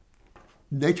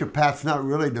 naturopath's not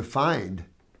really defined.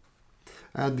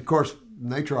 And, of course,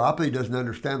 naturopathy doesn't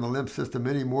understand the lymph system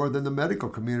any more than the medical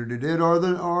community did, or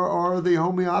the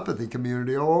homeopathy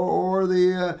community, or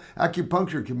the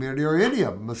acupuncture community, or any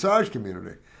of them, massage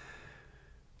community.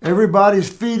 Everybody's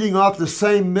feeding off the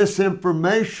same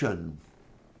misinformation.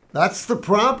 That's the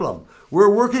problem.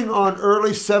 We're working on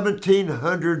early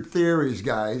 1700 theories,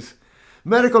 guys.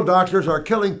 Medical doctors are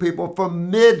killing people from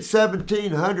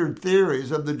mid-1700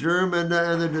 theories of the germ and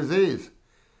the disease.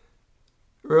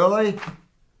 Really?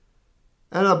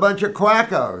 And a bunch of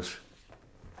quackos.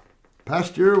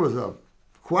 Pasteur was a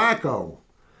quacko.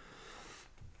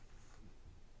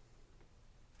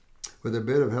 With a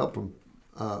bit of help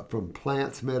from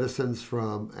plants, medicines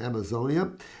from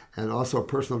Amazonia, and also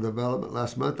personal development.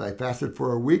 Last month, I fasted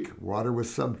for a week, water with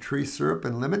some tree syrup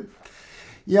and lemon.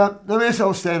 Yeah, I mean, it's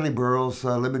old Stanley Burroughs,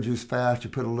 lemon juice fast. You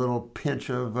put a little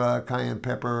pinch of cayenne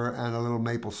pepper and a little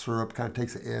maple syrup. Kind of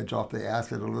takes the edge off the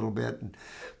acid a little bit. And,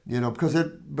 because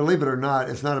believe it or not,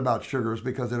 it's not about sugars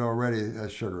because it already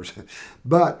has sugars.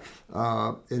 But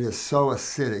it is so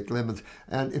acidic, lemons.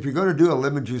 And if you're going to do a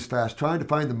lemon juice fast, trying to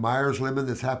find the Myers lemon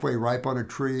that's halfway ripe on a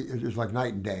tree is like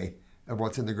night and day of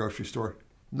what's in the grocery store.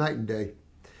 Night and day.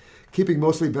 Keeping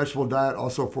mostly vegetable diet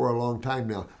also for a long time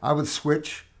now. I would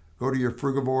switch. Go to your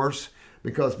frugivores,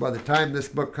 because by the time this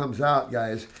book comes out,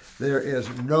 guys, there is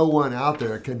no one out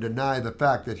there can deny the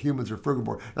fact that humans are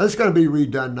frugivore. Now, it's going to be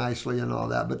redone nicely and all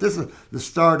that, but this is the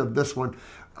start of this one.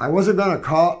 I wasn't going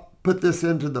to put this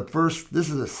into the first. This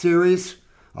is a series,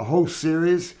 a whole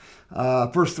series.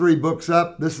 First 3 books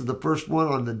up. This is the first one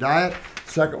on the diet.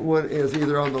 Second one is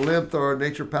either on the lymph or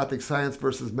naturopathic science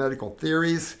versus medical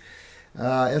theories.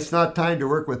 It's not time to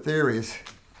work with theories.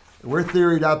 We're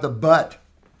theoried out the butt.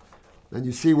 And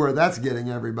you see where that's getting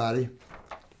everybody.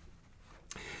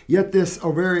 Yet this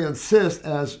ovarian cyst,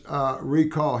 as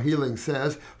Recall Healing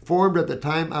says, formed at the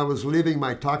time I was leaving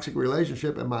my toxic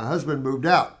relationship and my husband moved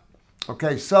out.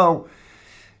 Okay, so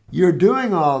you're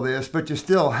doing all this, but you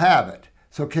still have it.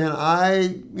 So can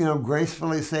I,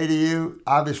 gracefully say to you,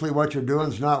 obviously what you're doing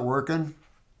is not working?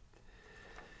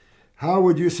 How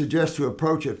would you suggest to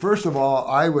approach it? First of all,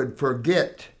 I would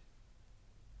forget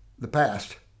the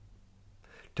past.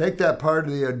 Take that part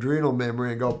of the adrenal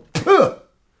memory and go, Puh!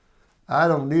 I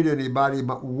don't need anybody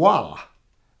but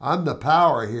I'm the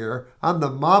power here. I'm the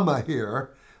mama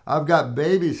here. I've got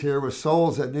babies here with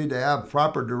souls that need to have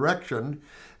proper direction.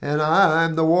 And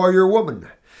I'm the warrior woman.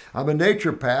 I'm a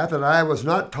naturopath and I was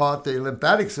not taught the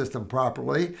lymphatic system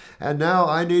properly. And now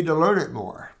I need to learn it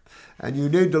more. And you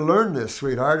need to learn this,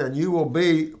 sweetheart, and you will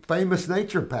be famous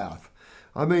naturopath.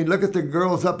 I mean, look at the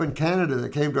girls up in Canada that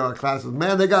came to our classes.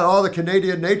 Man, they got all the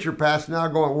Canadian naturopaths now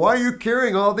going, why are you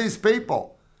curing all these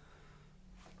people?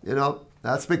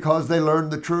 That's because they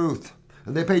learned the truth.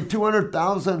 And they paid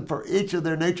 $200,000 for each of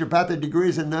their naturopathic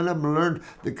degrees, and none of them learned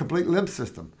the complete lymph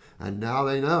system. And now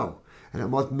they know.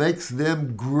 And what makes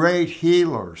them great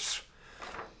healers.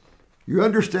 You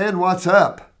understand what's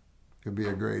up. You'll be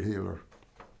a great healer.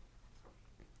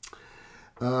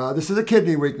 This is a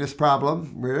kidney weakness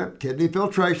problem. Kidney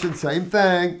filtration, same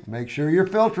thing. Make sure you're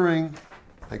filtering.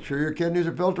 Make sure your kidneys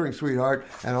are filtering, sweetheart,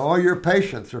 and all your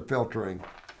patients are filtering.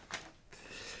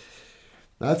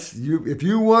 That's you. If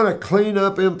you want to clean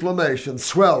up inflammation,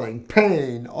 swelling,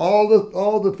 pain,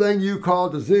 all the thing you call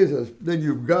diseases, then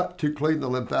you've got to clean the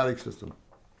lymphatic system.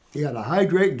 You got to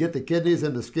hydrate and get the kidneys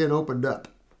and the skin opened up.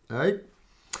 All right.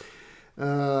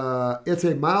 It's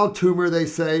a mild tumor, they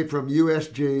say, from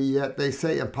USG, yet they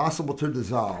say impossible to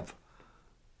dissolve.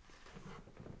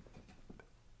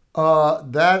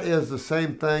 That is the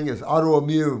same thing as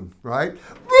autoimmune, right?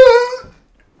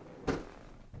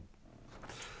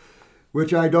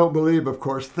 Which I don't believe, of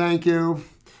course. Thank you.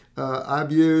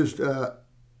 I've used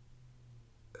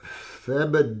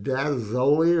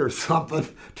febendazole or something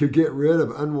to get rid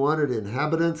of unwanted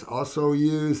inhabitants. Also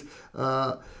use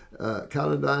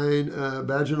calendine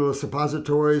vaginal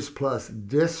suppositories plus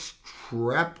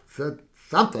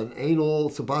anal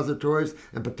suppositories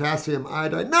and potassium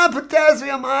iodine. Not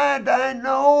potassium iodine,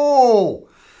 no!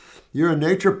 You're a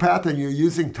naturopath and you're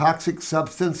using toxic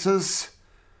substances.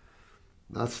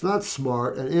 That's not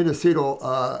smart. And N-acetyl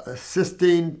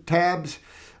cysteine tabs.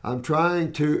 I'm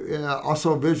trying to,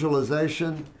 also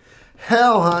visualization.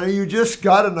 Hell, honey, you just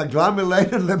got an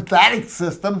agglomerated lymphatic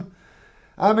system.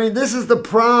 I mean, this is the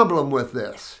problem with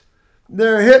this.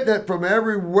 They're hitting it from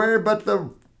everywhere but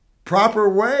the proper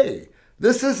way.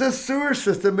 This is a sewer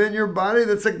system in your body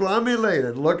that's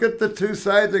agglomerated. Look at the 2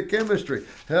 sides of chemistry.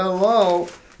 Hello.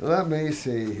 Let me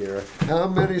see here. How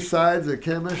many sides of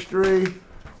chemistry?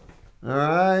 All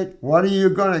right. What are you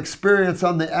going to experience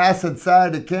on the acid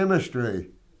side of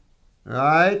chemistry? All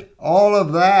right. All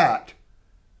of that.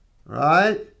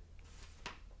 Right?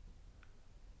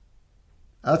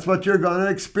 That's what you're going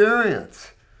to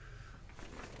experience.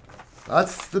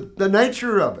 That's the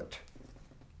nature of it.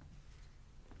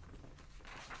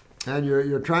 And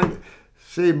you're trying to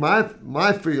see,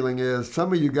 my feeling is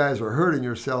some of you guys are hurting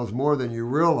yourselves more than you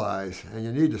realize, and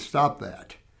you need to stop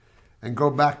that. and go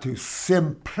back to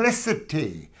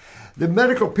simplicity. The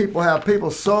medical people have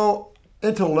people so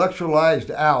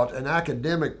intellectualized out and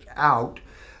academic out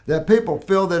that people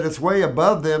feel that it's way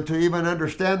above them to even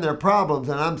understand their problems.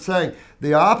 And I'm saying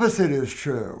the opposite is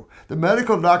true. The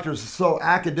medical doctors are so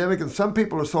academic, and some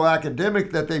people are so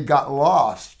academic that they've got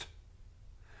lost.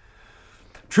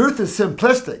 Truth is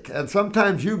simplistic, and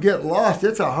sometimes you get lost.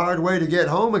 It's a hard way to get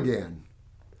home again.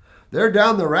 They're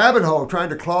down the rabbit hole trying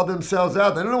to claw themselves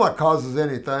out. They don't know what causes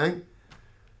anything.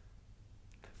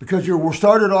 Because you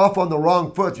started off on the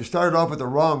wrong foot. You started off with the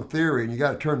wrong theory, and you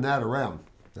got to turn that around.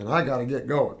 And I got to get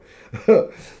going.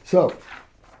 So,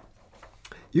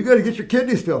 you got to get your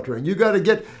kidneys filtering. You got to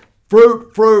get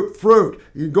fruit.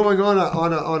 You're going on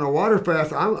a water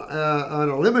fast, on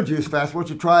a lemon juice fast. Why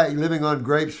don't you try living on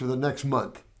grapes for the next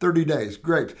month? 30 days,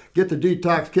 grapes. Get the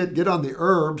detox kit, get on the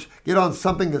herbs, get on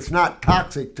something that's not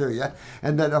toxic to you,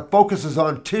 and that focuses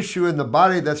on tissue in the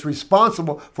body that's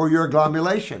responsible for your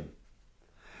agglomulation.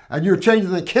 And you're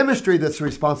changing the chemistry that's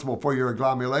responsible for your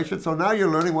agglomulation, so now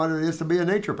you're learning what it is to be a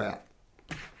naturopath.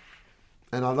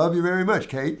 And I love you very much,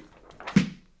 Kate.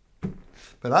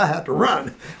 But I have to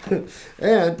run.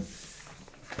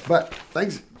 But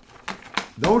things,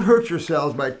 don't hurt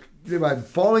yourselves by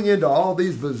falling into all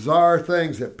these bizarre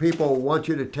things that people want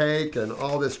you to take and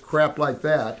all this crap like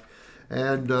that,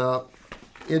 and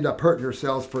end up hurting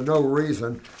yourselves for no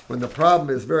reason when the problem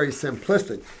is very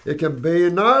simplistic. It can be a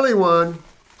gnarly one.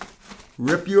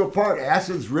 Rip you apart.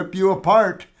 Acids rip you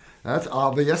apart. That's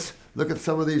obvious. Look at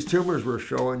some of these tumors we're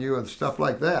showing you and stuff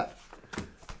like that.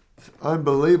 It's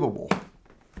unbelievable.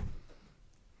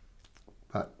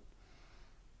 But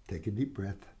take a deep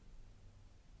breath.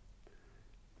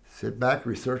 Sit back,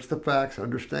 research the facts,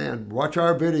 understand. Watch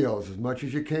our videos as much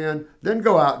as you can. Then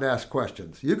go out and ask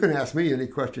questions. You can ask me any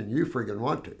question you friggin'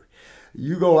 want to.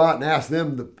 You go out and ask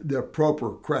them the proper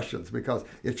questions, because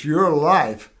it's your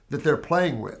life that they're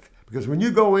playing with. Because when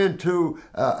you go into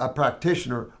a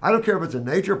practitioner, I don't care if it's a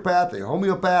naturopath, a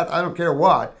homeopath, I don't care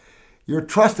what, you're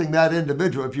trusting that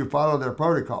individual if you follow their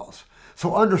protocols.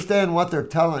 So understand what they're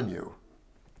telling you.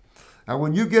 And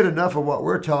when you get enough of what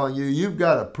we're telling you, you've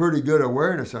got a pretty good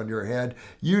awareness on your head.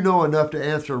 You know enough to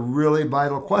answer really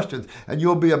vital questions. And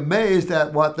you'll be amazed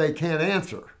at what they can't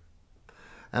answer.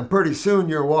 And pretty soon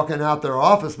you're walking out their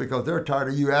office because they're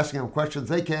tired of you asking them questions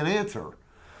they can't answer.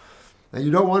 And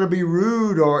you don't want to be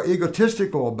rude or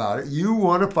egotistical about it. You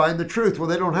want to find the truth. Well,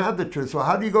 they don't have the truth. So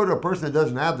how do you go to a person that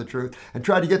doesn't have the truth and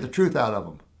try to get the truth out of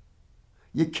them?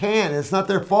 You can't. It's not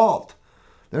their fault.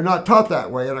 They're not taught that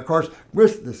way. And of course,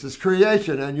 this is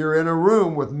creation, and you're in a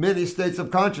room with many states of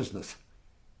consciousness.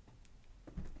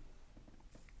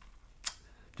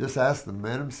 Just ask the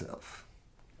man himself.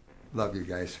 Love you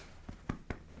guys.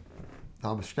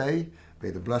 Namaste. May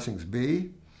the blessings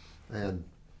be. And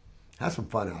have some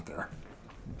fun out there.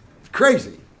 It's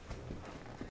crazy.